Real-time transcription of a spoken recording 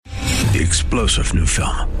the explosive new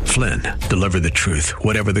film, Flynn, Deliver the Truth,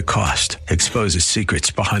 Whatever the Cost, exposes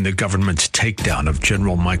secrets behind the government's takedown of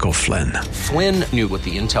General Michael Flynn. Flynn knew what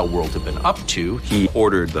the intel world had been up to. He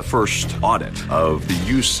ordered the first audit of the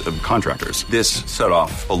use of contractors. This set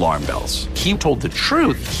off alarm bells. He told the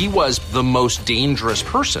truth. He was the most dangerous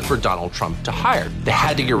person for Donald Trump to hire. They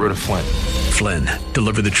had to get rid of Flynn. Flynn,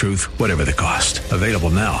 Deliver the Truth, Whatever the Cost. Available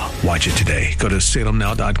now. Watch it today. Go to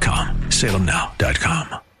salemnow.com.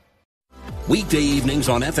 salemnow.com. Weekday evenings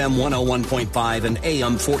on FM 101.5 and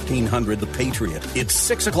AM 1400 The Patriot. It's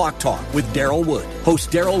 6 o'clock talk with Daryl Wood. Host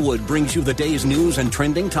Daryl Wood brings you the day's news and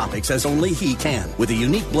trending topics as only he can, with a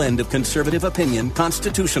unique blend of conservative opinion,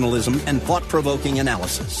 constitutionalism, and thought-provoking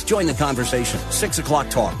analysis. Join the conversation. 6 o'clock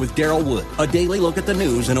talk with Daryl Wood. A daily look at the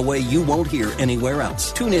news in a way you won't hear anywhere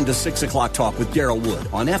else. Tune in to 6 o'clock talk with Daryl Wood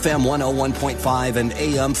on FM 101.5 and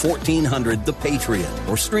AM 1400 The Patriot,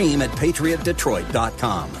 or stream at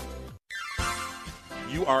patriotdetroit.com.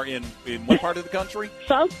 You are in what part of the country?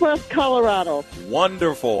 Southwest Colorado.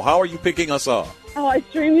 Wonderful. How are you picking us up? Oh, I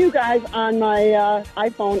stream you guys on my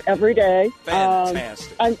iPhone every day.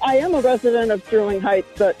 Fantastic. I am a resident of Sterling Heights,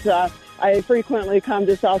 but I frequently come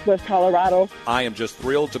to Southwest Colorado. I am just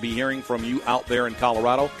thrilled to be hearing from you out there in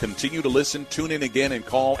Colorado. Continue to listen, tune in again, and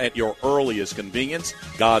call at your earliest convenience.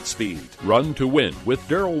 Godspeed. Run to Win with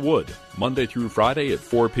Daryl Wood, Monday through Friday at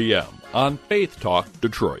 4 p.m. on Faith Talk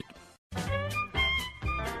Detroit.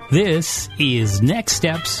 This is Next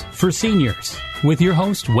Steps for Seniors with your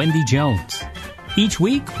host, Wendy Jones. Each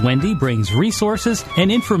week, Wendy brings resources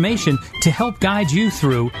and information to help guide you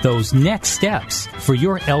through those next steps for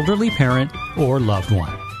your elderly parent or loved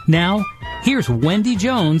one. Now, here's Wendy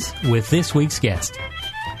Jones with this week's guest.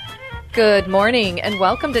 Good morning and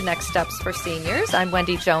welcome to Next Steps for Seniors. I'm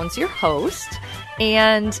Wendy Jones, your host.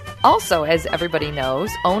 And also, as everybody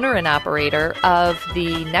knows, owner and operator of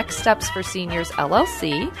the Next Steps for Seniors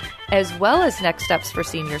LLC, as well as Next Steps for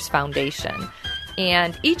Seniors Foundation.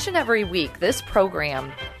 And each and every week, this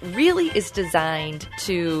program really is designed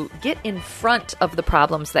to get in front of the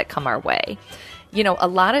problems that come our way. You know, a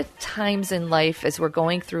lot of times in life, as we're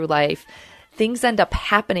going through life, things end up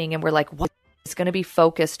happening and we're like, what is going to be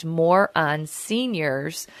focused more on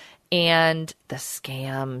seniors and the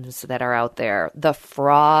scams that are out there, the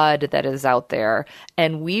fraud that is out there.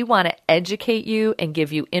 And we want to educate you and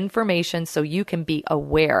give you information so you can be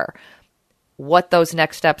aware what those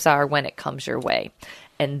next steps are when it comes your way.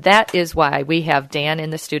 And that is why we have Dan in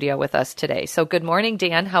the studio with us today. So good morning,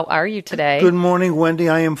 Dan. How are you today? Good morning, Wendy.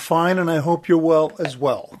 I am fine, and I hope you're well as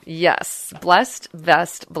well. Yes. Blessed,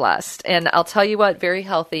 best, blessed. And I'll tell you what, very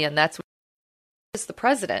healthy, and that's is the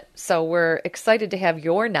president. So we're excited to have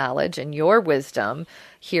your knowledge and your wisdom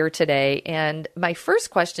here today. And my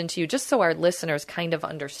first question to you, just so our listeners kind of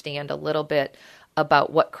understand a little bit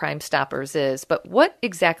about what Crime Stoppers is, but what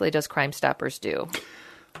exactly does Crime Stoppers do?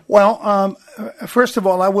 Well, first of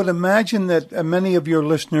all, I would imagine that many of your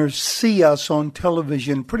listeners see us on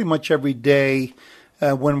television pretty much every day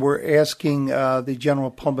when we're asking the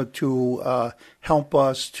general public to help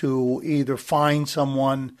us to either find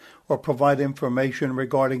someone or provide information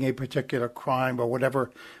regarding a particular crime or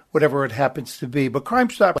whatever it happens to be. But Crime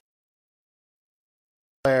Stoppers,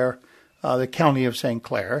 the county of St.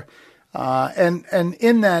 Clair, and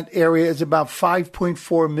in that area is about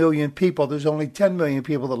 5.4 million people. There's only 10 million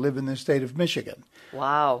people that live in the state of Michigan.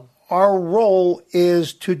 Wow. Our role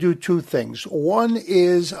is to do two things. One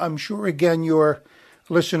is, I'm sure, again, your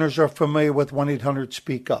listeners are familiar with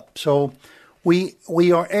 1-800-SPEAK-UP. So we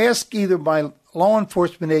are asked either by law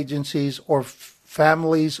enforcement agencies or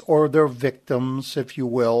families or their victims, if you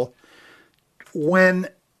will, when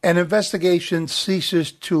an investigation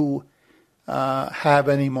ceases to have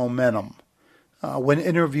any momentum, when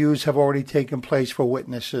interviews have already taken place for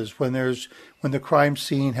witnesses, when the crime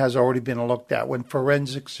scene has already been looked at, when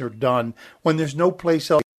forensics are done, when there's no place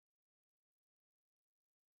else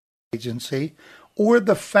agency or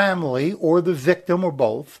the family or the victim or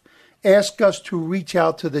both ask us to reach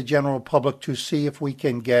out to the general public to see if we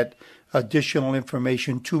can get additional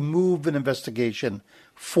information to move an investigation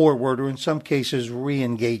forward or in some cases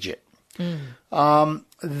re-engage it.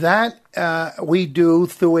 That we do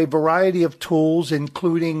through a variety of tools,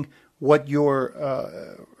 including what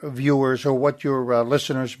your viewers or what your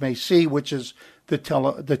listeners may see, which is the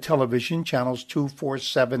television channels 2, 4,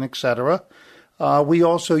 7, etc. We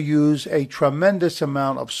also use a tremendous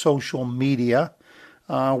amount of social media.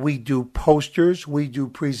 We do posters, we do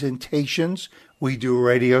presentations, we do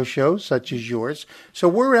radio shows such as yours. So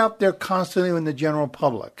we're out there constantly in the general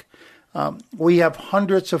public. We have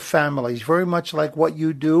hundreds of families, very much like what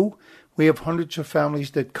you do. We have hundreds of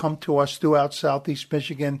families that come to us throughout Southeast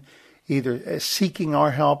Michigan either seeking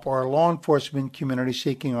our help or our law enforcement community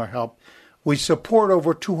seeking our help. We support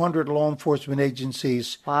over 200 law enforcement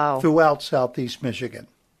agencies throughout Southeast Michigan.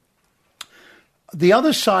 The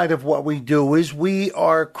other side of what we do is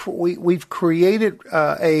we've created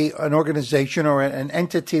an organization or an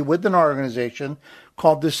entity within our organization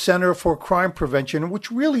called the Center for Crime Prevention,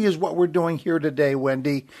 which really is what we're doing here today,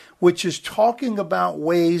 Wendy, which is talking about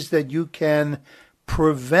ways that you can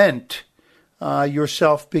prevent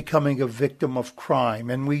yourself becoming a victim of crime.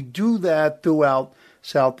 And we do that throughout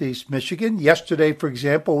Southeast Michigan. Yesterday, for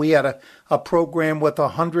example, we had a program with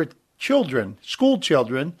 100 children, school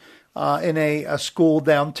children, in a school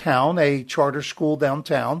downtown, a charter school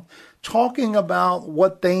downtown, talking about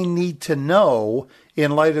what they need to know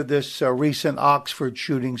in light of this recent Oxford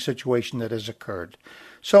shooting situation that has occurred.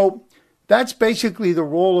 So that's basically the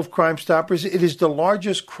role of Crime Stoppers. It is the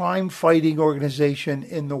largest crime-fighting organization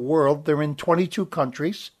in the world. They're in 22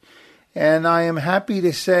 countries. And I am happy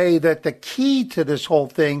to say that the key to this whole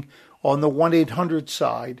thing on the 1-800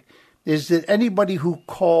 side is that anybody who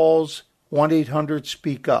calls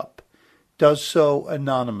 1-800-SPEAK-UP does so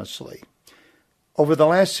anonymously. Over the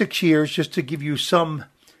last 6 years, just to give you some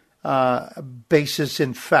basis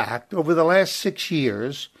in fact, over the last 6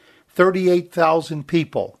 years, 38,000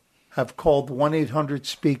 people have called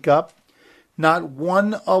 1-800-SPEAK-UP. Not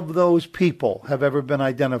one of those people have ever been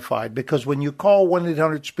identified, because when you call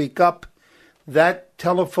 1-800-SPEAK-UP, that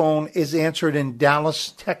telephone is answered in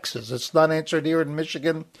Dallas, Texas. It's not answered here in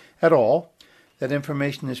Michigan at all. That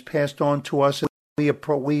information is passed on to us, and we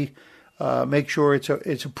make sure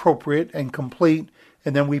it's appropriate and complete,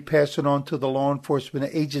 and then we pass it on to the law enforcement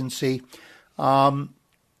agency.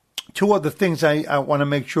 Two other things I want to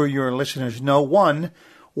make sure your listeners know. One,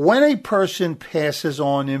 when a person passes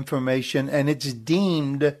on information and it's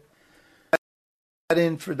deemed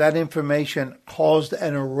that information caused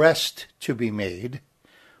an arrest to be made,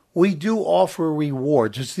 we do offer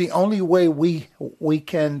rewards. It's the only way we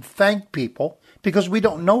can thank people, because we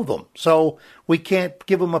don't know them. So we can't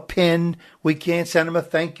give them a pin. We can't send them a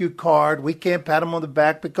thank you card. We can't pat them on the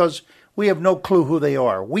back because we have no clue who they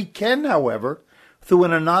are. We can, however, through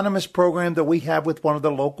an anonymous program that we have with one of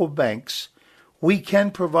the local banks, we can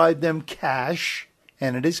provide them cash,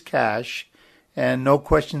 and it is cash, and no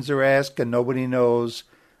questions are asked, and nobody knows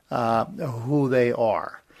who they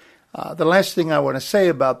are. The last thing I want to say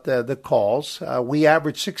about the calls, we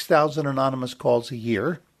average 6,000 anonymous calls a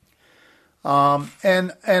year.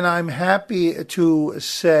 And I'm happy to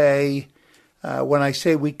say, when I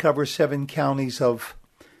say we cover 7 counties of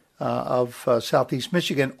Southeast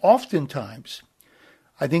Michigan, oftentimes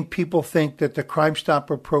I think people think that the Crime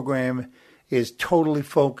Stopper program is totally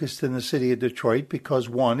focused in the city of Detroit because,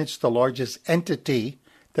 one, it's the largest entity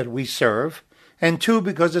that we serve, and two,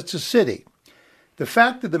 because it's a city. The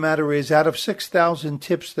fact of the matter is, out of 6,000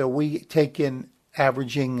 tips that we take in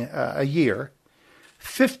averaging a year,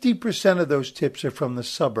 50% of those tips are from the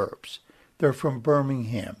suburbs. They're from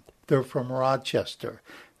Birmingham. They're from Rochester.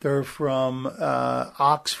 They're from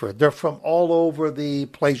Oxford. They're from all over the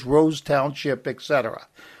place, Rose Township, etc.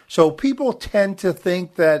 So people tend to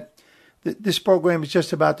think that this program is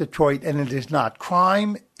just about Detroit, and it is not.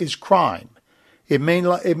 Crime is crime. It may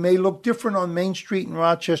look different on Main Street in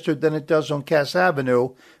Rochester than it does on Cass Avenue,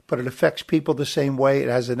 but it affects people the same way. It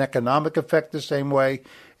has an economic effect the same way,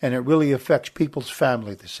 and it really affects people's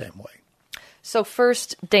family the same way. So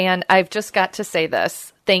first, Dan, I've just got to say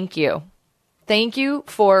this. Thank you. Thank you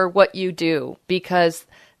for what you do, because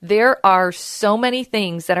there are so many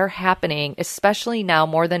things that are happening, especially now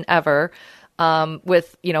more than ever,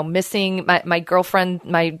 with, missing my girlfriend,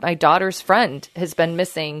 my daughter's friend has been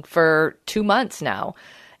missing for 2 months now.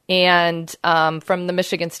 And from the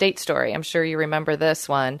Michigan State story, I'm sure you remember this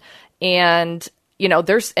one. And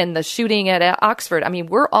and the shooting at Oxford. I mean,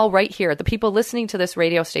 we're all right here. The people listening to this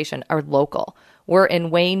radio station are local. We're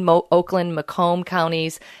in Wayne, Oakland, Macomb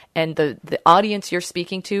counties, and the audience you're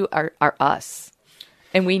speaking to are us.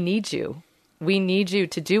 And we need you. We need you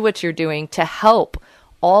to do what you're doing to help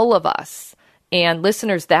all of us. And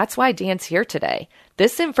listeners, that's why Dan's here today.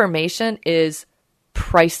 This information is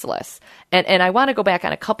priceless. And I want to go back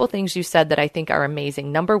on a couple things you said that I think are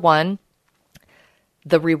amazing. Number one,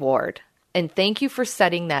 the reward. And thank you for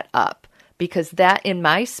setting that up, because that, in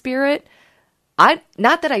my spirit,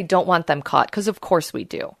 not that I don't want them caught, because of course we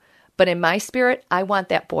do, but in my spirit, I want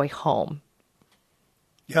that boy home.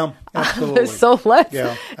 Yeah, absolutely. So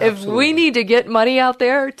if we need to get money out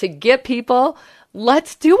there to get people,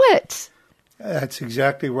 let's do it. That's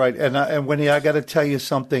exactly right. And Wendy, I got to tell you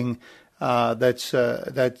something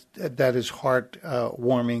that is heart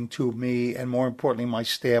warming to me, and more importantly, my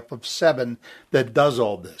staff of 7 that does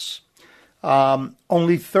all this.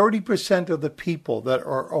 only 30% of the people that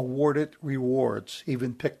are awarded rewards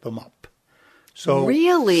even pick them up. So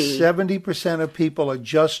really, 70% of people are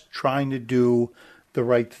just trying to do the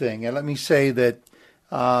right thing. And let me say that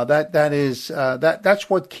that's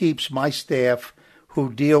what keeps my staff,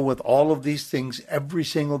 who deal with all of these things every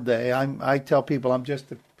single day. I tell people I'm just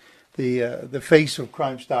the face of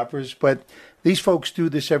Crime Stoppers, but these folks do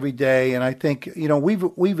this every day. And I think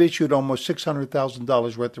we've issued almost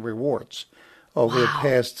 $600,000 worth of rewards over the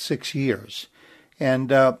past 6 years. And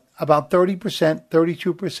about 30%,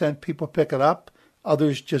 32% people pick it up.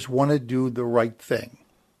 Others just want to do the right thing.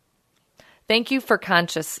 Thank you for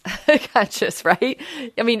conscious, right?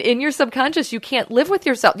 I mean, in your subconscious, you can't live with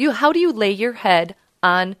yourself. How do you lay your head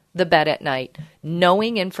on the bed at night,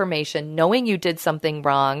 knowing information, knowing you did something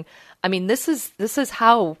wrong? I mean, this is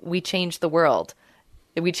how we change the world.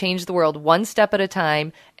 We change the world one step at a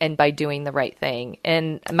time and by doing the right thing.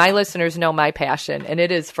 And my listeners know my passion, and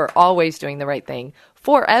it is for always doing the right thing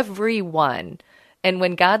for everyone. And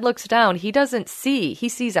when God looks down, he doesn't see, he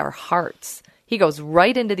sees our hearts. He goes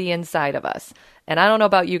right into the inside of us. And I don't know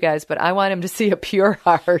about you guys, but I want him to see a pure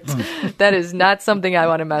heart. That is not something I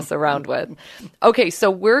want to mess around with. Okay, so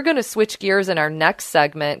we're going to switch gears in our next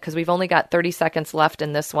segment, because we've only got 30 seconds left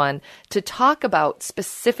in this one, to talk about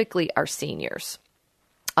specifically our seniors.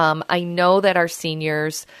 I know that our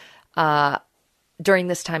seniors, during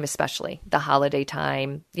this time especially, the holiday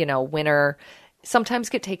time, winter, sometimes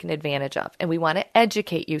get taken advantage of. And we want to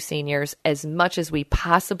educate you seniors as much as we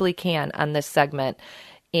possibly can on this segment,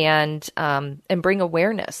 and bring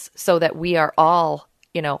awareness so that we are all,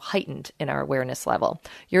 heightened in our awareness level.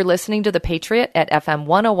 You're listening to The Patriot at FM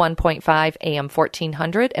 101.5 AM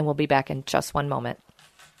 1400, and we'll be back in just one moment.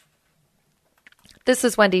 This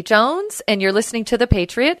is Wendy Jones, and you're listening to The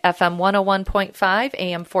Patriot, FM 101.5,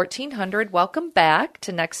 AM 1400. Welcome back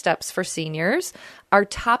to Next Steps for Seniors. Our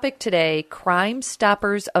topic today, Crime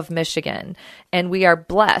Stoppers of Michigan. And we are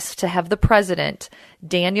blessed to have the president,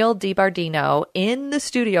 Daniel DiBardino, in the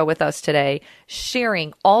studio with us today,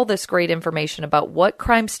 sharing all this great information about what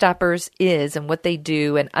Crime Stoppers is and what they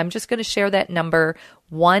do. And I'm just going to share that number,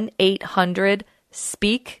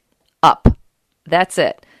 1-800-SPEAK-UP. That's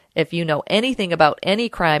it. If you know anything about any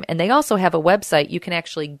crime, and they also have a website, you can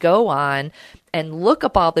actually go on and look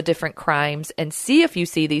up all the different crimes and see if you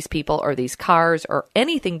see these people or these cars or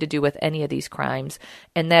anything to do with any of these crimes.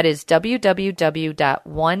 And that is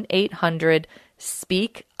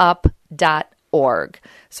www.1800speakup.org.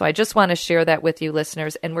 So I just want to share that with you,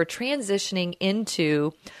 listeners. And we're transitioning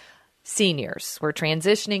into seniors. We're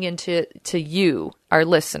transitioning into you, our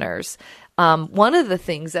listeners. One of the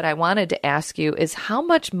things that I wanted to ask you is how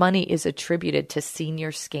much money is attributed to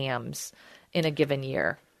senior scams in a given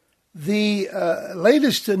year? The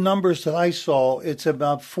latest numbers that I saw, it's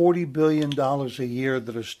about $40 billion a year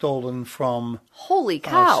that are stolen from Holy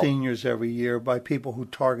cow. Seniors every year by people who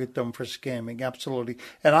target them for scamming. Absolutely.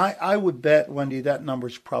 And I would bet, Wendy, that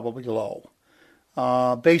number's probably low.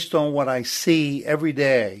 Based on what I see every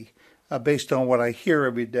day, based on what I hear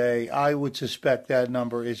every day, I would suspect that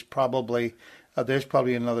number is probably, there's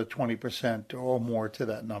probably another 20% or more to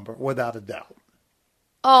that number, without a doubt.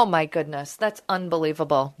 Oh, my goodness. That's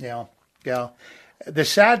unbelievable. Yeah. The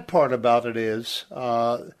sad part about it is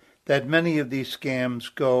that many of these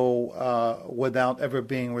scams go without ever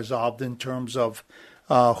being resolved in terms of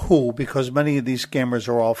who, because many of these scammers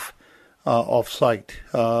are off-site.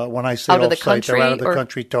 When I say off-site, they're out of the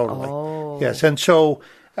country totally. Oh. Yes, and so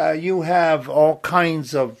you have all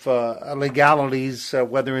kinds of legalities,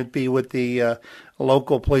 whether it be with the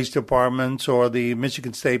local police departments or the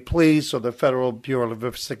Michigan State Police or the Federal Bureau of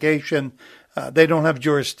Investigation. They don't have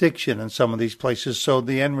jurisdiction in some of these places. So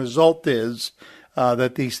the end result is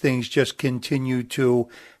that these things just continue to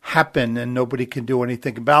happen and nobody can do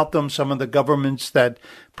anything about them. Some of the governments that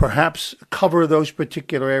perhaps cover those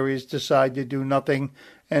particular areas decide to do nothing.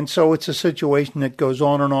 And so it's a situation that goes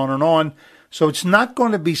on and on and on. So it's not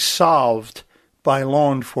going to be solved by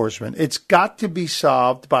law enforcement. It's got to be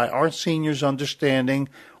solved by our seniors understanding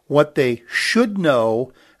what they should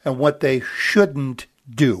know and what they shouldn't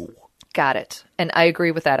do. Got it. And I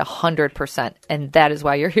agree with that 100%. And that is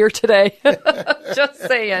why you're here today. Just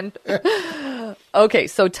saying. Okay,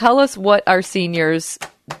 so tell us what our seniors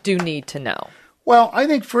do need to know. Well, I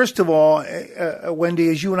think first of all, Wendy,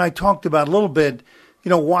 as you and I talked about a little bit,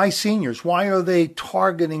 why seniors? Why are they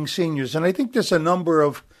targeting seniors? And I think there's a number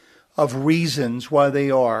of reasons why they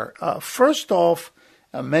are. First off,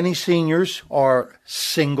 many seniors are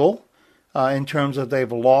single in terms of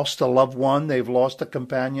they've lost a loved one, they've lost a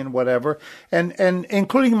companion, whatever. And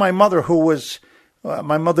including my mother, who was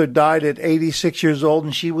My mother died at 86 years old,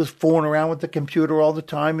 and she was fooling around with the computer all the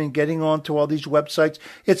time and getting onto all these websites.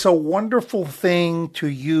 It's a wonderful thing to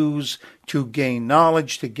use to gain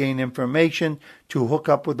knowledge, to gain information, to hook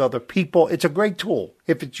up with other people. It's a great tool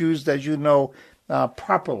if it's used, as you know,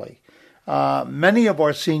 properly. Many of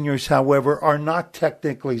our seniors, however, are not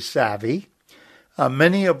technically savvy.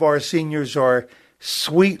 Many of our seniors are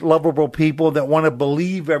sweet, lovable people that want to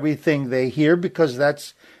believe everything they hear because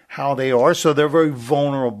that's how they are, so they're very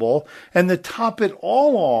vulnerable. And to top it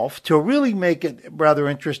all off, to really make it rather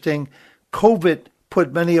interesting, COVID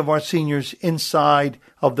put many of our seniors inside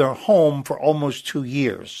of their home for almost 2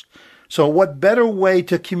 years. So what better way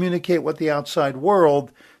to communicate with the outside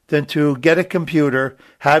world than to get a computer,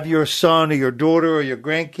 have your son or your daughter or your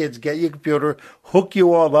grandkids get your computer, hook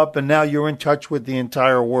you all up, and now you're in touch with the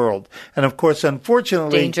entire world. And, of course,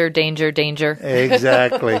 unfortunately... Danger, danger, danger.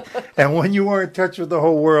 Exactly. And when you are in touch with the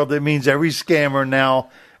whole world, it means every scammer now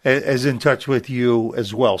is in touch with you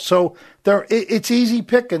as well. So it's easy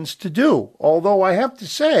pickings to do, although I have to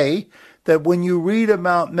say that when you read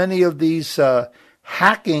about many of these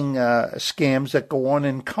hacking scams that go on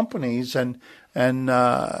in companies and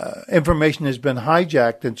information has been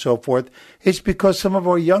hijacked and so forth, it's because some of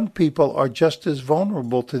our young people are just as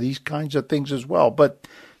vulnerable to these kinds of things as well. But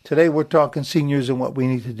today we're talking seniors and what we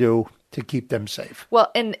need to do to keep them safe. Well,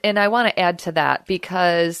 and I want to add to that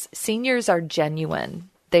because seniors are genuine.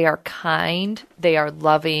 They are kind, they are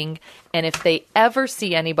loving, and if they ever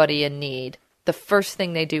see anybody in need, the first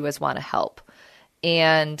thing they do is want to help.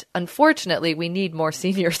 And unfortunately, we need more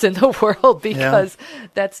seniors in the world because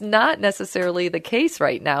that's not necessarily the case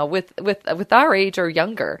right now with our age or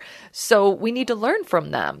younger. So we need to learn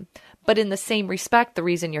from them. But in the same respect, the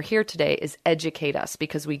reason you're here today is educate us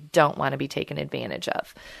because we don't want to be taken advantage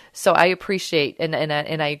of. So I appreciate and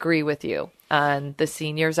I agree with you on the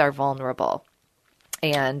seniors are vulnerable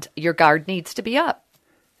and your guard needs to be up.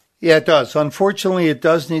 Yeah, it does. Unfortunately, it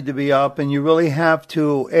does need to be up, and you really have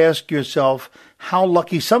to ask yourself how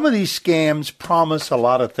lucky. Some of these scams promise a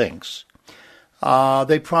lot of things.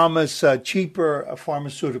 They promise cheaper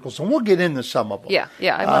pharmaceuticals, and we'll get into some of them.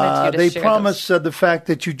 Yeah, I wanted you to They share promise the fact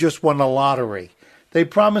that you just won a lottery. They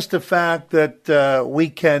promise the fact that we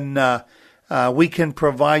can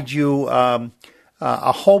provide you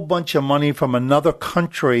a whole bunch of money from another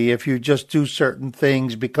country if you just do certain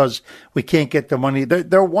things because we can't get the money.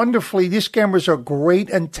 They're wonderfully, these scammers are great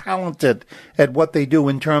and talented at what they do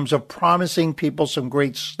in terms of promising people some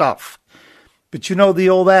great stuff. But you know the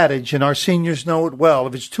old adage, and our seniors know it well,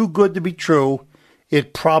 if it's too good to be true,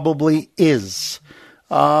 it probably is.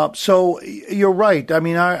 So you're right. I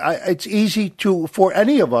mean, it's easy for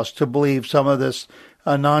any of us to believe some of this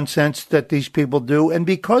nonsense that these people do. And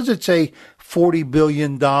because it's a $40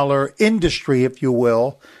 billion industry, if you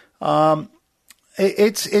will, they're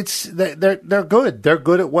good. They're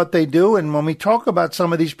good at what they do. And when we talk about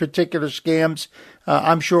some of these particular scams,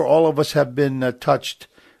 I'm sure all of us have been touched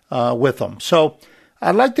with them. So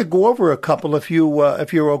I'd like to go over a couple, if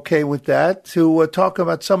you're okay with that, to talk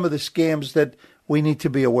about some of the scams that we need to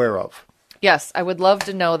be aware of. Yes, I would love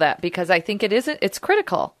to know that because I think it's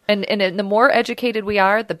critical. And the more educated we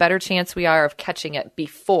are, the better chance we are of catching it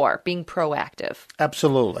before, being proactive.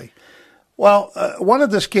 Absolutely. Well, one of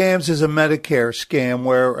the scams is a Medicare scam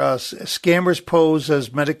where scammers pose as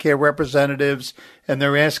Medicare representatives and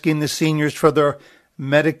they're asking the seniors for their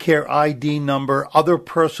Medicare ID number, other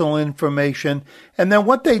personal information. And then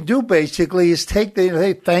what they do basically is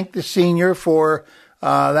they thank the senior for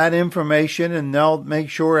that information, and they'll make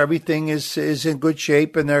sure everything is in good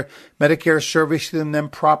shape and their Medicare servicing them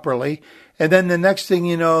properly. And then the next thing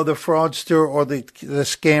you know, the fraudster or the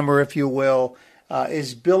scammer, if you will,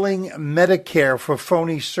 is billing Medicare for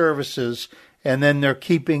phony services, and then they're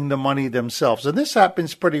keeping the money themselves. And this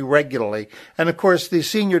happens pretty regularly. And, of course, the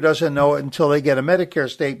senior doesn't know it until they get a Medicare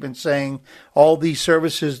statement saying all these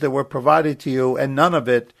services that were provided to you, and none of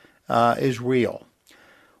it is real.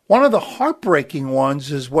 One of the heartbreaking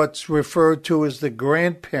ones is what's referred to as the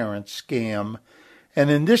grandparent scam. And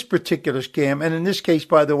in this particular scam, and in this case,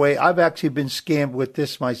 by the way, I've actually been scammed with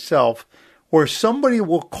this myself, where somebody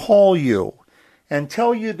will call you and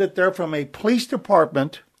tell you that they're from a police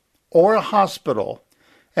department or a hospital,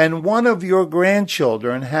 and one of your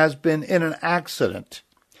grandchildren has been in an accident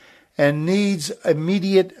and needs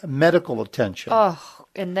immediate medical attention. Oh,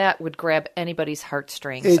 and that would grab anybody's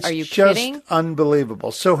heartstrings. Are you kidding? It's just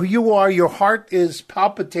unbelievable. So you are, your heart is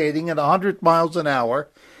palpitating at 100 miles an hour,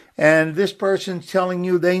 and this person's telling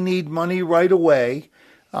you they need money right away,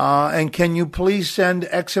 and can you please send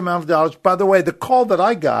X amount of dollars? By the way, the call that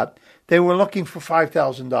I got, they were looking for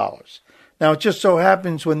 $5,000. Now, it just so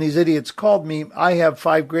happens when these idiots called me, I have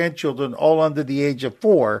 5 grandchildren, all under the age of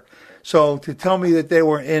 4. So to tell me that they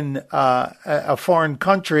were in a foreign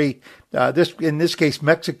country, in this case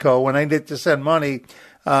Mexico, when I needed to send money,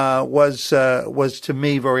 was to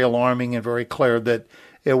me very alarming and very clear that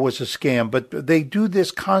it was a scam. But they do this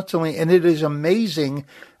constantly, and it is amazing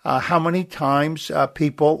how many times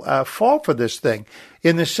people fall for this thing.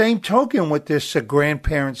 In the same token with this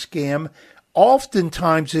grandparent scam,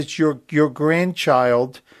 oftentimes it's your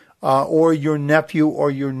grandchild or your nephew or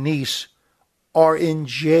your niece are in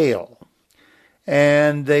jail.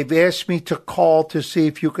 And they've asked me to call to see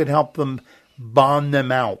if you could help them bond them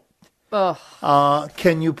out.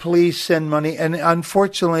 Can you please send money? And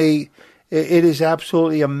unfortunately, it is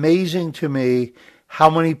absolutely amazing to me how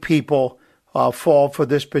many people fall for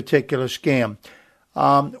this particular scam.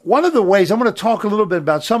 One of the ways, I'm going to talk a little bit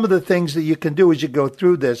about some of the things that you can do as you go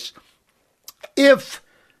through this. If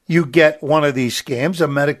you get one of these scams, a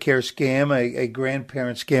Medicare scam, a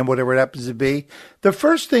grandparent scam, whatever it happens to be, the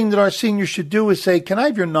first thing that our seniors should do is say, can I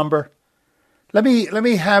have your number? Let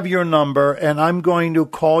me have your number, and I'm going to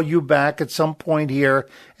call you back at some point here,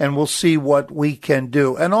 and we'll see what we can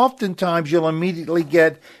do. And oftentimes you'll immediately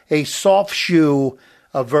get a soft shoe,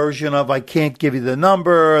 a version of, I can't give you the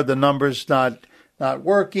number's not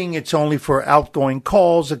working, it's only for outgoing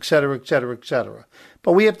calls, et cetera, et cetera, et cetera.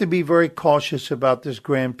 But we have to be very cautious about this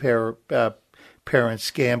grandparent parent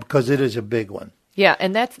scam because it is a big one. Yeah,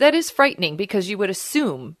 and that is frightening because you would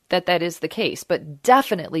assume that is the case, but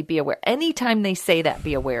definitely be aware. Anytime they say that,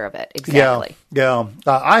 be aware of it. Exactly. Yeah.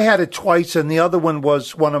 I had it twice, and the other one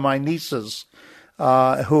was one of my nieces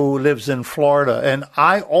who lives in Florida, and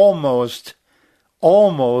I almost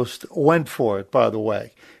went for it, by the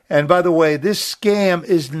way. And by the way, this scam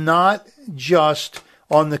is not just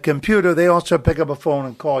on the computer. They also pick up a phone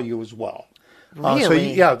and call you as well.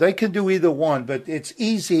 Really? So they can do either one, but it's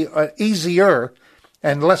easier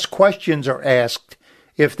and less questions are asked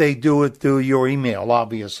if they do it through your email,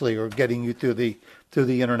 obviously, or getting you through the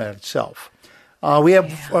internet itself. We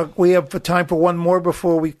have time for one more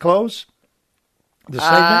before we close the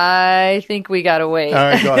segment. I think we got to wait. All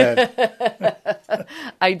right, go ahead.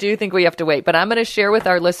 I do think we have to wait, but I'm going to share with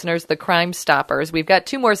our listeners the Crime Stoppers. We've got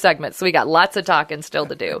 2 more segments, so we got lots of talking still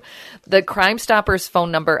to do. The Crime Stoppers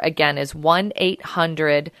phone number, again, is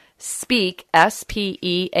 1-800-SPEAK,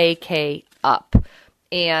 SPEAK, UP.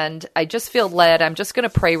 And I just feel led. I'm just going to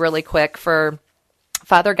pray really quick for,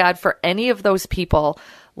 Father God, for any of those people,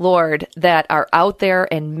 Lord, that are out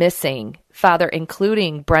there and missing, Father,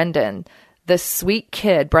 including Brendan, the sweet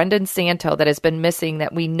kid, Brendan Santo, that has been missing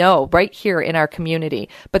that we know right here in our community.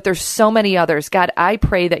 But there's so many others. God, I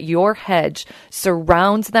pray that your hedge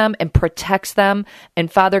surrounds them and protects them.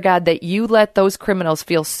 And Father God, that you let those criminals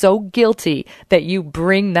feel so guilty that you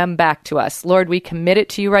bring them back to us. Lord, we commit it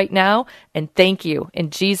to you right now and thank you. In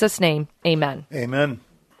Jesus' name, amen. Amen.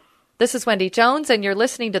 This is Wendy Jones, and you're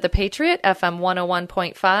listening to The Patriot, FM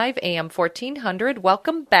 101.5, AM 1400.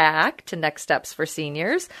 Welcome back to Next Steps for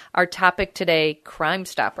Seniors. Our topic today, Crime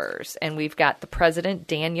Stoppers. And we've got the president,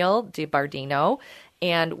 Daniel DiBardino.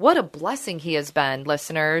 And what a blessing he has been,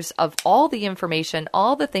 listeners, of all the information,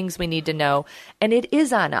 all the things we need to know. And it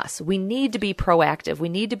is on us. We need to be proactive. We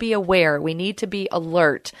need to be aware. We need to be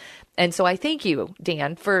alert. And so I thank you,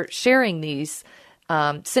 Dan, for sharing these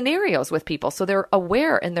scenarios with people so they're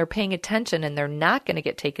aware and they're paying attention and they're not going to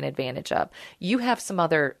get taken advantage of. You have some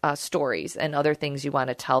other stories and other things you want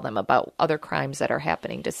to tell them about other crimes that are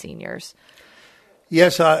happening to seniors.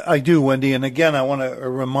 Yes, I do, Wendy. And again, I want to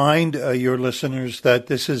remind your listeners that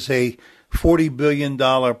this is a $40 billion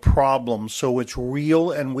problem. So it's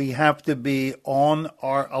real and we have to be on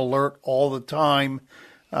our alert all the time.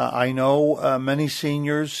 I know many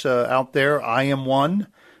seniors out there. I am one.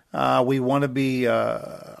 We want to be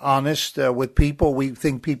honest with people. We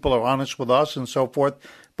think people are honest with us and so forth.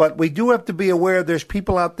 But we do have to be aware there's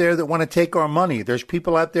people out there that want to take our money. There's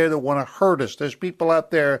people out there that want to hurt us. There's people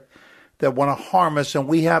out there that want to harm us. And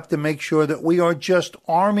we have to make sure that we are just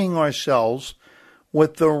arming ourselves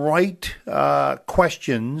with the right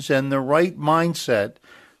questions and the right mindset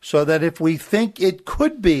so that if we think it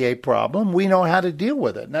could be a problem, we know how to deal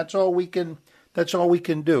with it. And that's all we can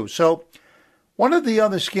do. So one of the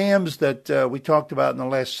other scams that we talked about in the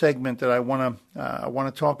last segment that I want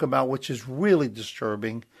to talk about, which is really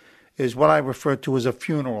disturbing, is what I refer to as a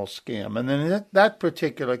funeral scam. And then in that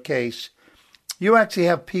particular case, you actually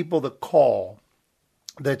have people that call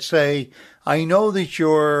that say, I know that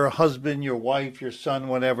your husband, your wife, your son,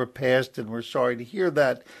 whatever, passed, and we're sorry to hear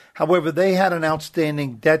that. However, they had an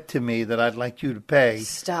outstanding debt to me that I'd like you to pay.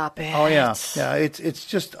 Stop it. Oh, yeah. Yeah, it's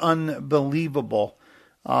just unbelievable.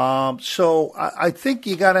 So I think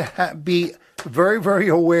you got to be very, very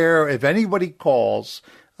aware. If anybody calls,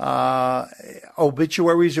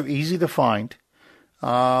 obituaries are easy to find.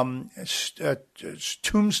 Tombstones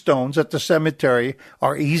at the cemetery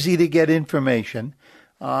are easy to get information.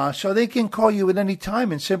 So they can call you at any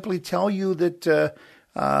time and simply tell you that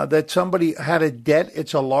that somebody had a debt.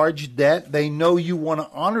 It's a large debt. They know you want to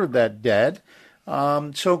honor that debt.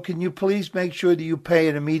 So can you please make sure that you pay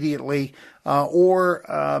it immediately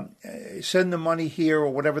or send the money here or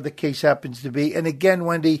whatever the case happens to be. And again,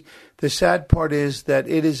 Wendy, the sad part is that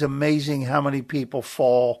it is amazing how many people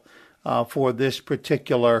fall for this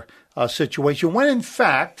particular situation when, in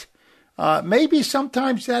fact, maybe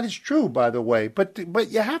sometimes that is true, by the way. But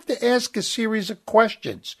you have to ask a series of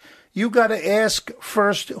questions. You got to ask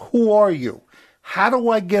first, who are you? How do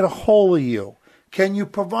I get a hold of you? Can you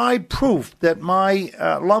provide proof that my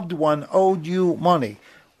loved one owed you money?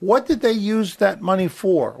 What did they use that money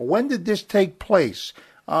for? When did this take place?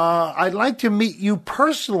 I'd like to meet you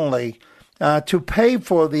personally to pay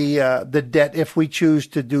for the debt if we choose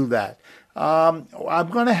to do that. I'm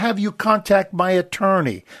going to have you contact my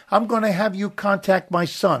attorney. I'm going to have you contact my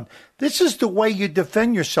son. This is the way you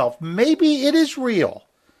defend yourself. Maybe it is real.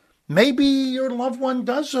 Maybe your loved one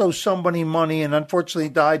does owe somebody money and unfortunately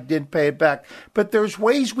died, didn't pay it back. But there's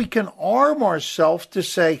ways we can arm ourselves to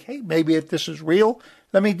say, hey, maybe if this is real,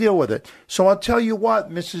 let me deal with it. So I'll tell you what,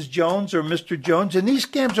 Mrs. Jones or Mr. Jones, and these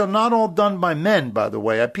scams are not all done by men, by the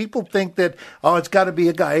way. People think that, it's got to be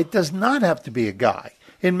a guy. It does not have to be a guy.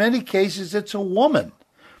 In many cases, it's a woman.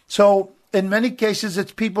 So in many cases,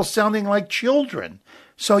 it's people sounding like children.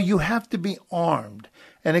 So you have to be armed.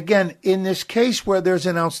 And again, in this case where there's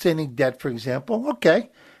an outstanding debt, for example,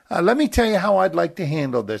 okay, let me tell you how I'd like to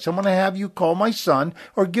handle this. I'm going to have you call my son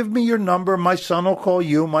or give me your number. My son will call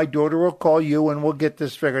you. My daughter will call you, and we'll get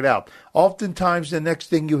this figured out. Oftentimes, the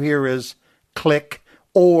next thing you hear is click,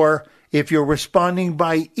 or if you're responding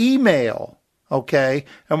by email, okay,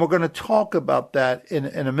 and we're going to talk about that in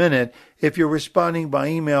a minute. If you're responding by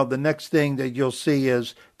email, the next thing that you'll see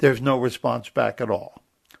is there's no response back at all.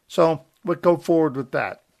 So we'll go forward with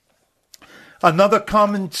that. Another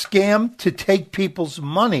common scam to take people's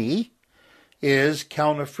money is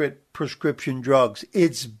counterfeit prescription drugs.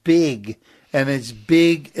 It's big, and it's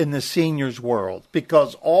big in the seniors world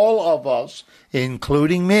because all of us,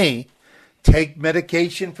 including me, take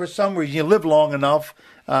medication for some reason. You live long enough,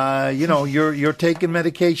 you're taking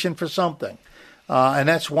medication for something, and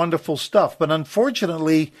that's wonderful stuff. But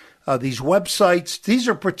unfortunately, these websites, these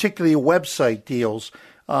are particularly website deals.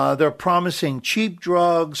 They're promising cheap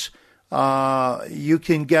drugs. You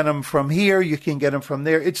can get them from here. You can get them from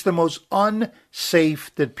there. It's the most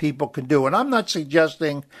unsafe that people can do. And I'm not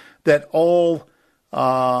suggesting that all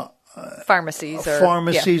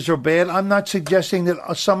pharmacies are bad. I'm not suggesting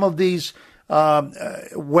that some of these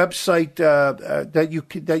website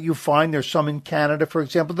that you find, there's some in Canada, for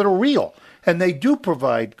example, that are real. And they do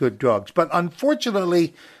provide good drugs. But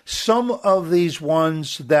unfortunately, some of these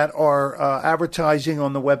ones that are advertising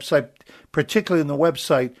on the website, particularly on the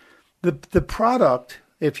website, the product,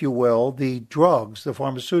 if you will, the drugs, the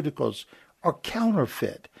pharmaceuticals, are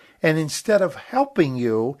counterfeit. And instead of helping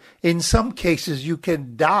you, in some cases, you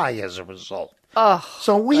can die as a result. Oh,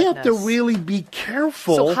 so we have to really be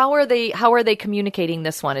careful. So how are they communicating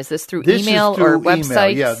this one? Is this through email or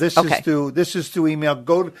websites? Yeah, this is through email.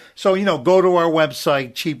 Go to our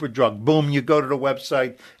website, Cheaper Drug. Boom, you go to the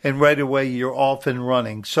website, and right away you're off and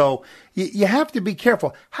running. So you have to be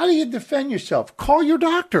careful. How do you defend yourself? Call your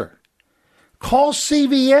doctor. Call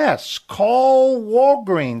CVS. Call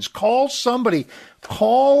Walgreens. Call somebody.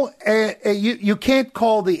 You can't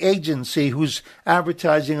call the agency who's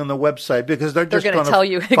advertising on the website because they're just going to tell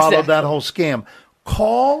you follow exactly. that whole scam.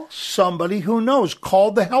 Call somebody who knows.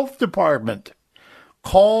 Call the health department.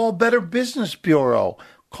 Call Better Business Bureau.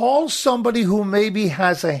 Call somebody who maybe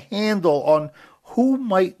has a handle on who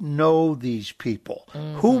might know these people,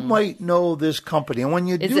 who might know this company. And when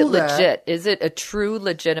you do that... Is it legit? Is it a true,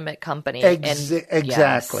 legitimate company? Exactly.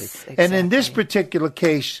 Yes, And in this particular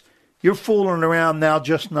case, you're fooling around now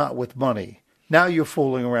just not with money. Now you're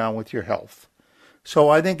fooling around with your health. So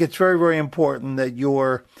I think it's very, very important that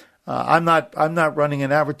you're... I'm not running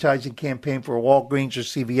an advertising campaign for Walgreens or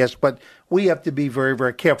CVS, but we have to be very,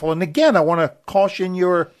 very careful. And again, I want to caution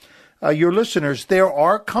your listeners, there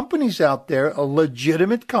are companies out there,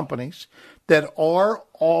 legitimate companies, that are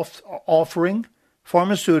offering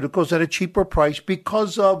pharmaceuticals at a cheaper price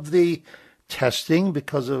because of the testing,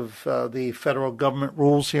 because of the federal government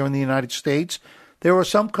rules here in the United States. There are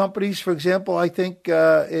some companies, for example, I think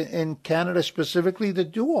in Canada specifically,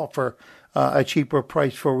 that do offer a cheaper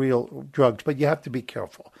price for real drugs. But you have to be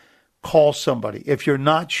careful. Call somebody. If you're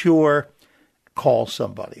not sure, call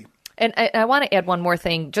somebody. And I want to add one more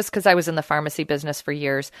thing, just because I was in the pharmacy business for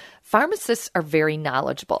years. Pharmacists are very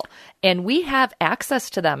knowledgeable, and we have access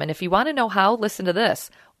to them. And if you want to know how, listen to this.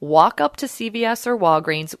 Walk up to CVS or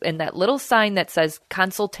Walgreens, and that little sign that says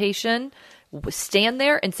consultation, stand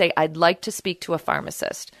there and say, I'd like to speak to a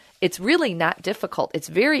pharmacist. It's really not difficult. It's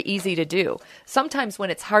very easy to do. Sometimes when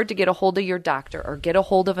it's hard to get a hold of your doctor or get a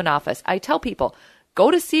hold of an office, I tell people, go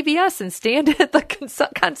to CVS and stand at the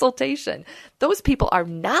consultation. Those people are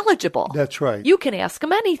knowledgeable. That's right. You can ask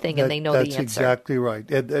them anything and they know the answer. That's exactly right.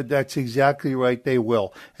 That's exactly right. They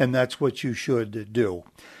will. And that's what you should do.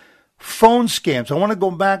 Phone scams. I want to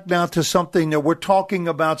go back now to something that we're talking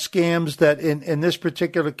about, scams that in this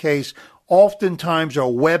particular case oftentimes are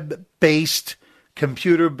web-based,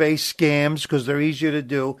 computer-based scams because they're easier to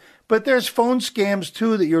do. But there's phone scams,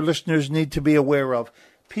 too, that your listeners need to be aware of.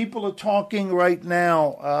 People are talking right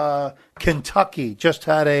now. Kentucky just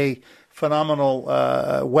had a phenomenal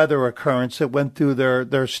weather occurrence that went through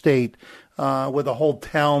their state with a whole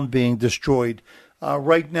town being destroyed.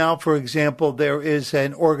 Right now, for example, there is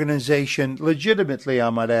an organization, legitimately I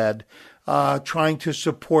might add, trying to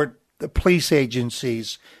support the police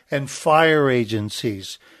agencies and fire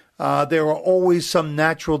agencies. There are always some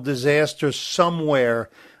natural disasters somewhere.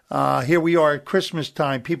 Here we are at Christmas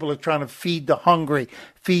time. People are trying to feed the hungry,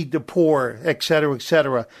 feed the poor, et cetera, et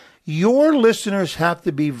cetera. Your listeners have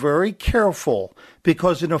to be very careful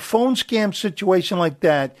because in a phone scam situation like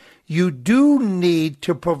that, you do need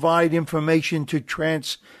to provide information to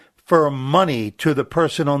transfer money to the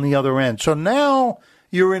person on the other end. So now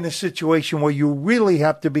you're in a situation where you really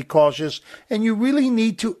have to be cautious and you really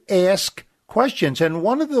need to ask questions. And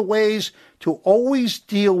one of the ways to always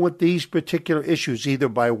deal with these particular issues, either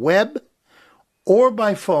by web or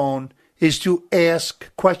by phone, is to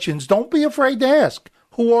ask questions. Don't be afraid to ask.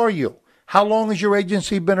 Who are you? How long has your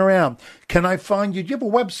agency been around? Can I find you? Do you have a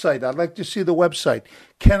website? I'd like to see the website.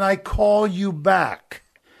 Can I call you back?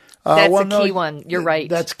 That's a key one. You're right.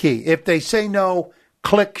 That's key. If they say no,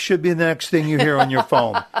 click should be the next thing you hear on your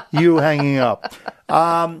phone. You hanging up.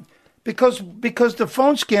 Because the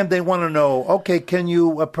phone scam, they want to know, okay, can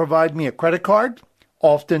you provide me a credit card?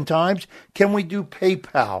 Oftentimes. Can we do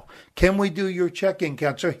PayPal? Can we do your checking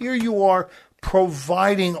account? So here you are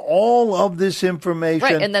providing all of this information.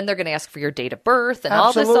 Right, and then they're going to ask for your date of birth and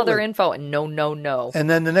all this other info, and no. And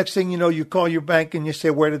then the next thing you know, you call your bank and you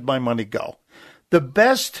say, where did my money go? The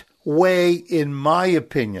best way, in my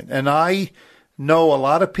opinion, and I know a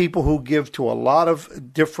lot of people who give to a lot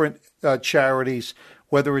of different charities,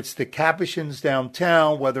 whether it's the Capuchins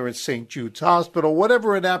downtown, whether it's St. Jude's Hospital,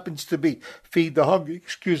 whatever it happens to be, Feed the Hungry,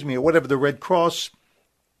 or whatever, the Red Cross.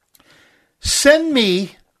 Send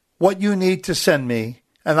me what you need to send me,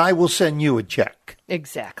 and I will send you a check.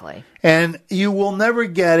 Exactly. And you will never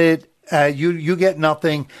get it. You get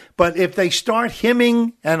nothing. But if they start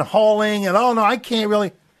hemming and hawing and, oh, no, I can't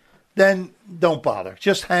really, then don't bother.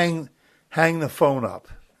 Just hang the phone up.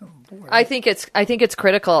 I think it's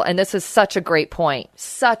critical, and this is such a great point,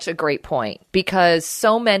 because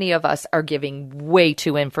so many of us are giving way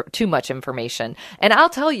too much information. And I'll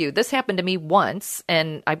tell you, this happened to me once,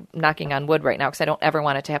 and I'm knocking on wood right now because I don't ever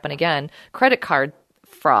want it to happen again, credit card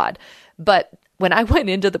fraud. But when I went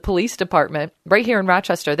into the police department right here in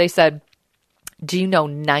Rochester, they said, do you know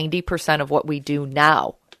 90% of what we do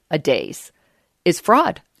nowadays is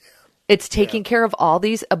fraud? It's taking care of all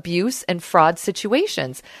these abuse and fraud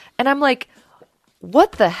situations. And I'm like,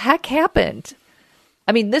 what the heck happened?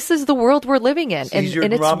 I mean, this is the world we're living in, and it's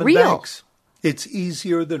real. Banks. It's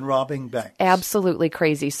easier than robbing banks. Absolutely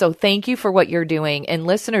crazy. So thank you for what you're doing. And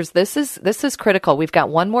listeners, this is critical. We've got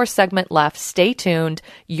one more segment left. Stay tuned.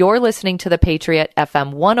 You're listening to The Patriot,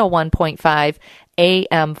 FM 101.5,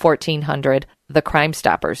 AM 1400, The Crime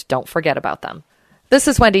Stoppers. Don't forget about them. This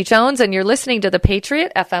is Wendy Jones, and you're listening to The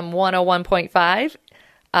Patriot, FM 101.5,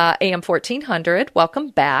 AM 1400.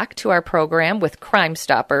 Welcome back to our program with Crime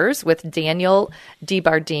Stoppers with Daniel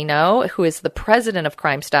DiBardino, who is the president of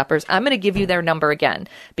Crime Stoppers. I'm going to give you their number again,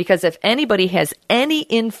 because if anybody has any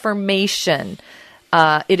information,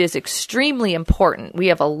 it is extremely important. We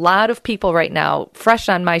have a lot of people right now, fresh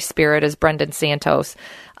on my spirit as Brendan Santos,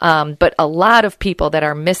 but a lot of people that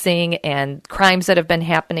are missing and crimes that have been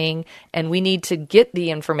happening, and we need to get the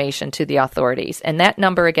information to the authorities. And that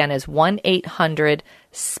number again is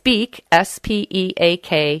 1-800-SPEAK,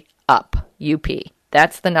 SPEAK, UP, UP.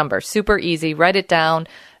 That's the number. Super easy. Write it down.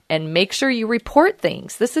 and make sure you report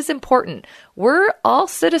things. This is important. We're all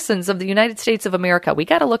citizens of the United States of America. We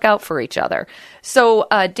got to look out for each other. So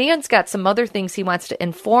Dan's got some other things he wants to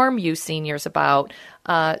inform you seniors about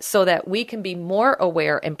so that we can be more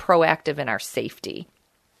aware and proactive in our safety.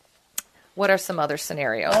 What are some other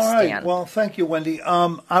scenarios, All right. Dan? Well, thank you, Wendy.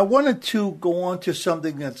 I wanted to go on to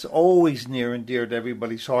something that's always near and dear to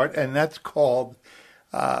everybody's heart, and that's called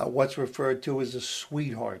what's referred to as a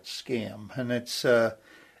sweetheart scam. And it's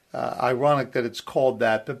ironic that it's called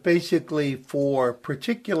that, but basically for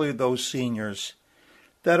particularly those seniors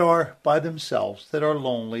that are by themselves, that are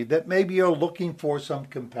lonely, that maybe are looking for some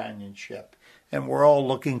companionship. And we're all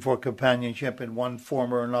looking for companionship in one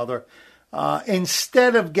form or another.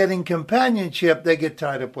 Instead of getting companionship, they get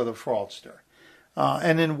tied up with a fraudster.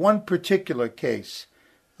 And in one particular case,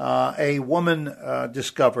 a woman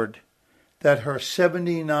discovered that her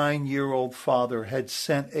 79-year-old father had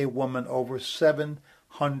sent a woman over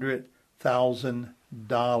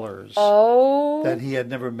 $700,000 that he had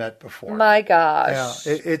never met before. My gosh.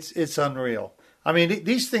 Yeah, it's unreal. I mean,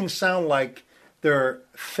 these things sound like they're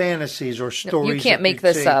fantasies or stories. You can't make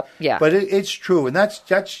this up. Yeah. But it's true, and that's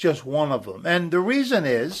just one of them. And the reason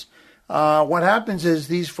is, what happens is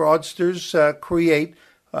these fraudsters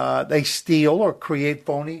they steal or create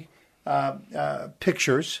phony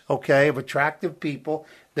pictures, of attractive people.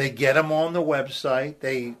 They get them on the website.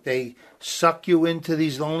 They suck you into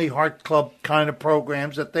these Lonely Heart Club kind of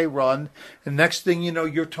programs that they run. And next thing you know,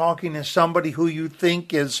 you're talking to somebody who you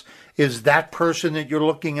think is that person that you're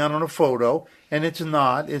looking at on a photo, and it's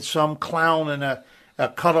not. It's some clown in a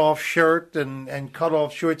cut-off shirt and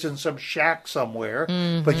cut-off shorts in some shack somewhere.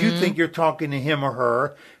 Mm-hmm. But you think you're talking to him or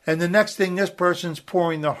her. And the next thing, this person's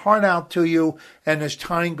pouring their heart out to you, and as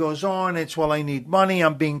time goes on, it's, well, I need money.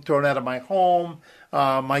 I'm being thrown out of my home.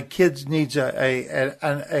 My kids needs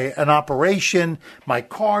an operation. My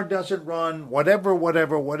car doesn't run,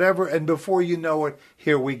 whatever. And before you know it,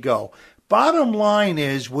 here we go. Bottom line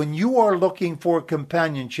is, when you are looking for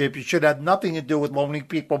companionship, you should have nothing to do with loaning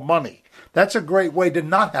people money. That's a great way to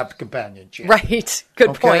not have companionship. Right.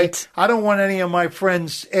 Good point. I don't want any of my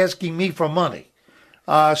friends asking me for money.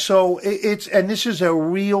 So and this is a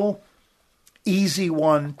real easy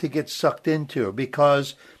one to get sucked into,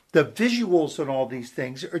 because the visuals and all these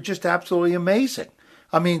things are just absolutely amazing.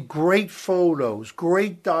 I mean, great photos,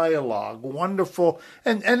 great dialogue, wonderful.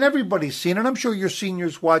 And everybody's seen it. I'm sure your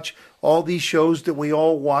seniors watch all these shows that we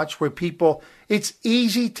all watch where people, it's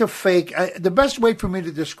easy to fake. The best way for me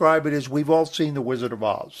to describe it is we've all seen The Wizard of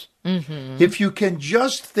Oz. Mm-hmm. If you can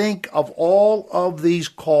just think of all of these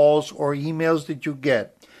calls or emails that you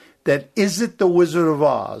get, that is it The Wizard of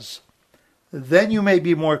Oz, then you may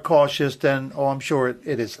be more cautious than, I'm sure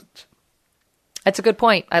it isn't. That's a good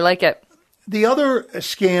point. I like it. The other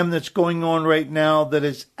scam that's going on right now that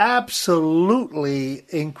is absolutely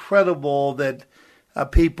incredible that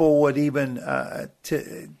people would even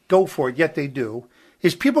to go for it, yet they do,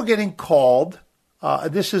 is people getting called.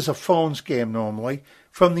 This is a phone scam normally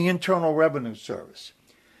from the Internal Revenue Service.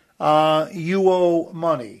 You owe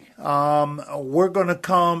money. We're going to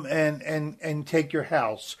come and take your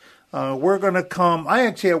house. We're going to come. I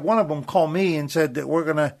actually had one of them call me and said that we're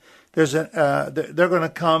going to. They're going to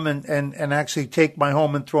come and actually take my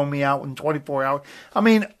home and throw me out in 24 hours. I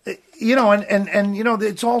mean,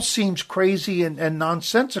 it all seems crazy and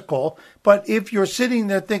nonsensical. But if you're sitting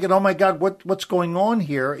there thinking, oh my God, what's going on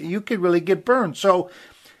here? You could really get burned. So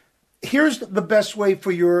here's the best way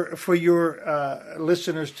for your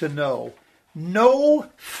listeners to know. No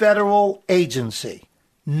federal agency.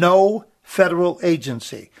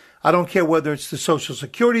 I don't care whether it's the Social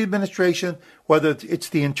Security Administration, whether it's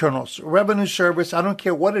the Internal Revenue Service. I don't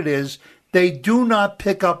care what it is. They do not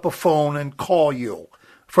pick up a phone and call you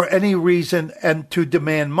for any reason and to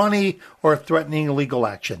demand money or threatening legal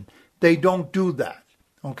action. They don't do that.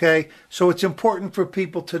 Okay? So it's important for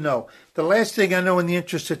people to know. The last thing I know in the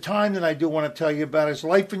interest of time that I do want to tell you about is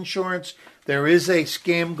life insurance. There is a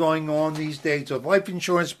scam going on these days with life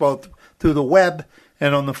insurance, both through the web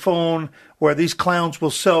and on the phone, where these clowns will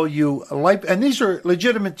sell you a life, and these are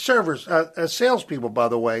legitimate salespeople, by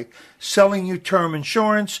the way, selling you term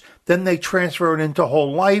insurance. Then they transfer it into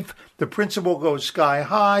whole life. The principal goes sky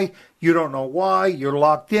high. You don't know why. You're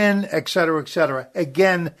locked in, et cetera, et cetera.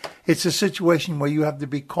 Again, it's a situation where you have to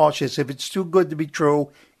be cautious. If it's too good to be true,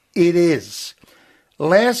 it is.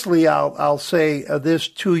 Lastly, I'll say this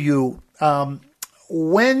to you.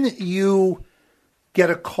 When you get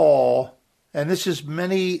a call, and this is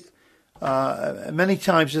many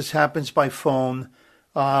times this happens by phone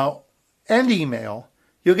and email,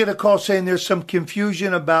 you'll get a call saying there's some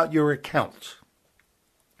confusion about your account.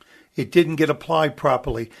 it didn't get applied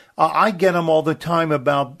properly. I get them all the time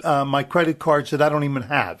about my credit cards that I don't even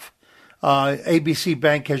have. ABC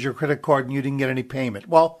Bank has your credit card and you didn't get any payment.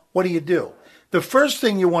 Well, what do? The first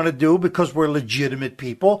thing you want to do, because we're legitimate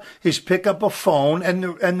people, is pick up a phone and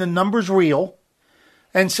the number's real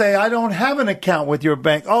and say, I don't have an account with your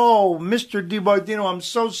bank. Oh, Mr. DiBardino, I'm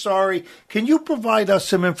so sorry. Can you provide us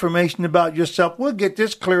some information about yourself? We'll get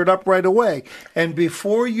this cleared up right away. And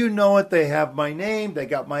before you know it, they have my name, they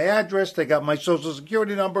got my address, they got my social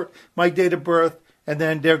security number, my date of birth, and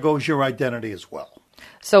then there goes your identity as well.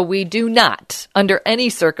 So we do not, under any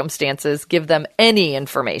circumstances, give them any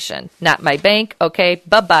information. Not my bank. Okay,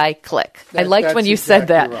 bye-bye, click. I liked when you said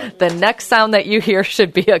that. Right. The next sound that you hear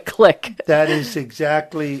should be a click. That is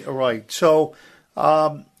exactly right. So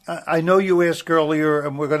I know you asked earlier,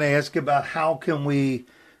 and we're going to ask about how can we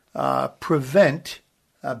prevent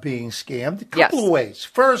being scammed. A couple of ways.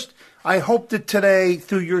 First, I hope that today,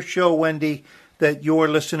 through your show, Wendy, that your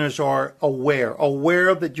listeners are aware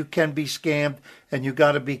that you can be scammed, and you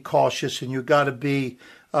got to be cautious, and you got to be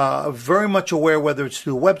very much aware, whether it's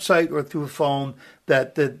through a website or through a phone,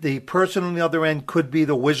 that the person on the other end could be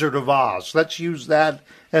the Wizard of Oz. Let's use that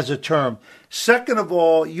as a term. Second of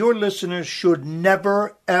all, your listeners should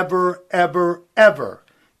never, ever, ever, ever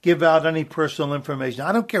give out any personal information.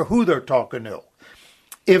 I don't care who they're talking to.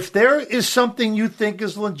 If there is something you think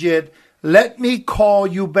is legit, let me call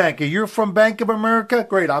you back. You're from Bank of America?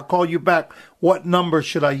 Great, I'll call you back. What number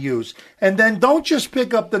should I use? And then don't just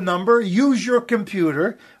pick up the number. Use your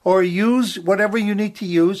computer or use whatever you need to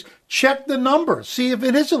use. Check the number. See if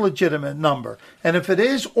it is a legitimate number. And if it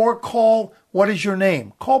is, or call, what is your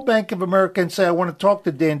name? Call Bank of America and say, I want to talk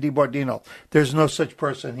to Dan DiBardino. There's no such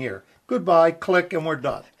person here. Goodbye, click, and we're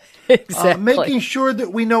done. Exactly. Making sure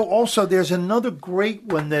that we know also there's another great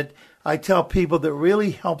one that I tell people that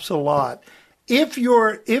really helps a lot. If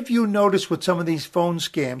you notice with some of these phone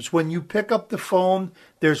scams, when you pick up the phone,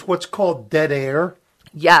 there's what's called dead air.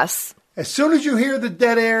 Yes. As soon as you hear the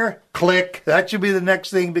dead air, click. That should be the next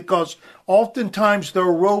thing, because oftentimes they're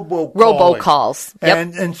robocalls.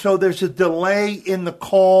 Yep. And so there's a delay in the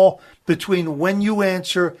call between when you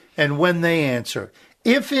answer and when they answer.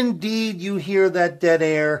 If indeed you hear that dead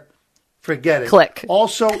air, forget it. Click.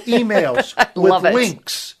 Also, emails with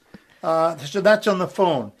links. So that's on the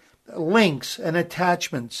phone. Links and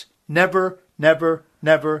attachments. Never, never,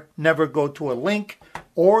 never, never go to a link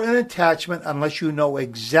or an attachment unless you know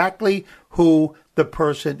exactly who the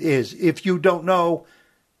person is. If you don't know,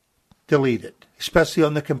 delete it, especially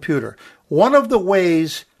on the computer. One of the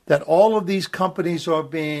ways that all of these companies are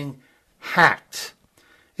being hacked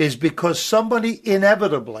is because somebody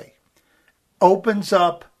inevitably opens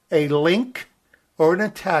up a link or an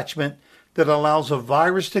attachment that allows a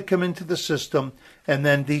virus to come into the system, and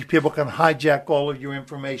then these people can hijack all of your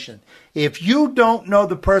information. If you don't know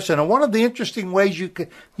the person, and one of the interesting ways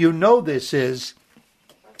you know this is,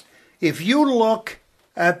 if you look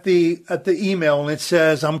at the email and it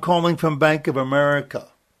says, I'm calling from Bank of America,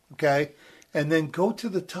 okay, and then go to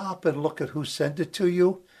the top and look at who sent it to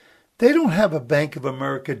you, they don't have a Bank of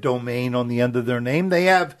America domain on the end of their name. They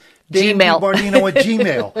have Gmail. DiBardino at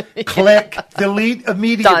Gmail. Click, delete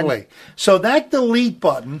immediately. Done. So that delete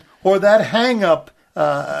button or that hang up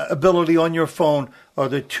ability on your phone are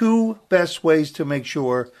the two best ways to make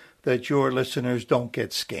sure that your listeners don't get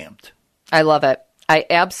scammed. I love it. I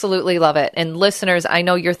absolutely love it. And listeners, I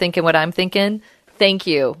know you're thinking what I'm thinking. Thank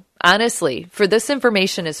you. Honestly, for this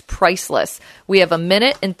information is priceless. We have 1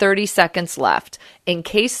 minute and 30 seconds left. In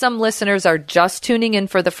case some listeners are just tuning in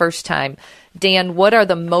for the first time, Dan, what are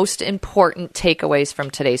the most important takeaways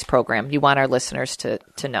from today's program you want our listeners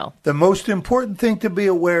to know? The most important thing to be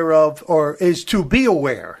aware of is to be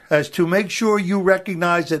aware, as to make sure you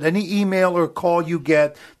recognize that any email or call you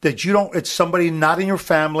get that it's somebody not in your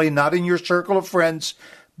family, not in your circle of friends.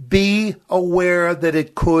 Be aware that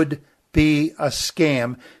it could be a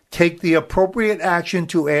scam. Take the appropriate action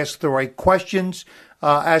to ask the right questions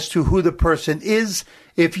as to who the person is.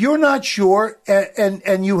 If you're not sure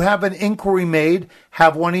and you have an inquiry made,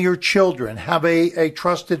 have one of your children, have a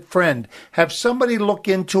trusted friend, have somebody look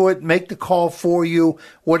into it, make the call for you,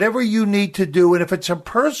 whatever you need to do. And if it's a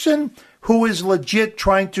person who is legit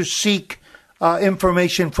trying to seek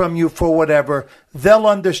information from you for whatever, they'll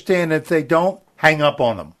understand. If they don't, hang up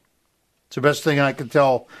on them. It's the best thing I can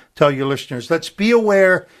tell your listeners. Let's be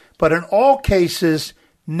aware, but in all cases,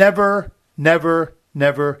 never, never,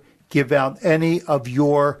 never give out any of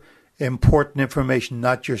your important information,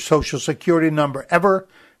 not your social security number ever,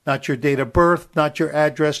 not your date of birth, not your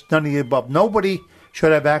address, none of the above. Nobody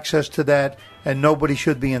should have access to that, and nobody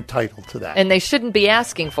should be entitled to that. And they shouldn't be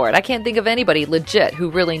asking for it. I can't think of anybody legit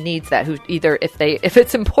who really needs that, who either, if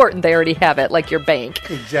it's important, they already have it, like your bank.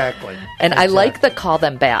 Exactly. And I like the call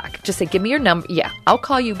them back. Just say, give me your number. Yeah, I'll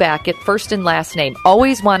call you back at first and last name.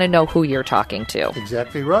 Always want to know who you're talking to.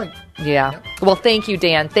 Exactly right. Yeah. Yep. Well, thank you,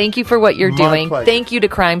 Dan. Thank you for what you're doing. Pleasure. Thank you to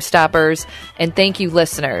Crime Stoppers. And thank you,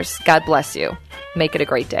 listeners. God bless you. Make it a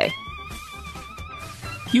great day.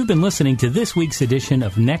 You've been listening to this week's edition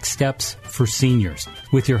of Next Steps for Seniors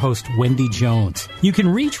with your host, Wendy Jones. You can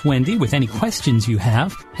reach Wendy with any questions you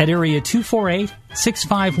have at area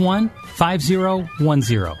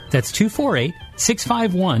 248-651-5010. That's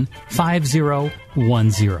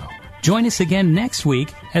 248-651-5010. Join us again next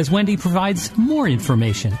week as Wendy provides more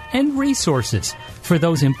information and resources for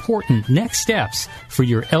those important next steps for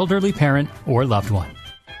your elderly parent or loved one.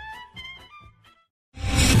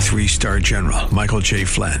 3-star General Michael J.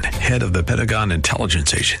 Flynn, head of the Pentagon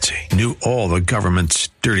Intelligence Agency, knew all the government's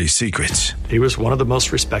dirty secrets. He was one of the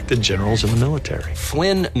most respected generals in the military.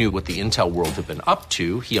 Flynn knew what the intel world had been up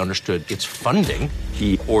to. He understood its funding.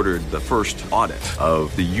 He ordered the first audit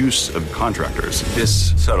of the use of contractors.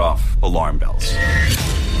 This set off alarm bells.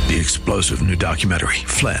 The explosive new documentary,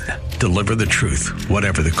 Flynn, Deliver the Truth,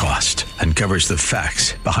 Whatever the Cost, uncovers the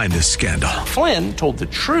facts behind this scandal. Flynn told the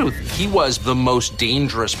truth. He was the most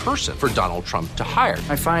dangerous person for Donald Trump to hire.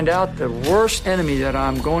 I find out the worst enemy that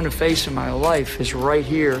I'm going to face in my life is right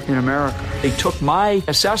here in America. They took my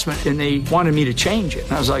assessment and they wanted me to change it.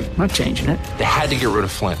 And I was like, I'm not changing it. They had to get rid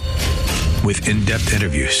of Flynn. With in-depth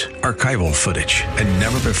interviews, archival footage, and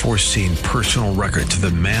never-before-seen personal records of the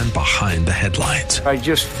man behind the headlines. I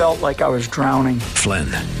just felt like I was drowning. Flynn,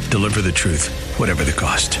 Deliver the Truth, Whatever the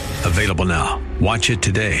Cost. Available now. Watch it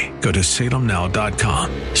today. Go to salemnow.com.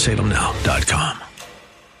 salemnow.com.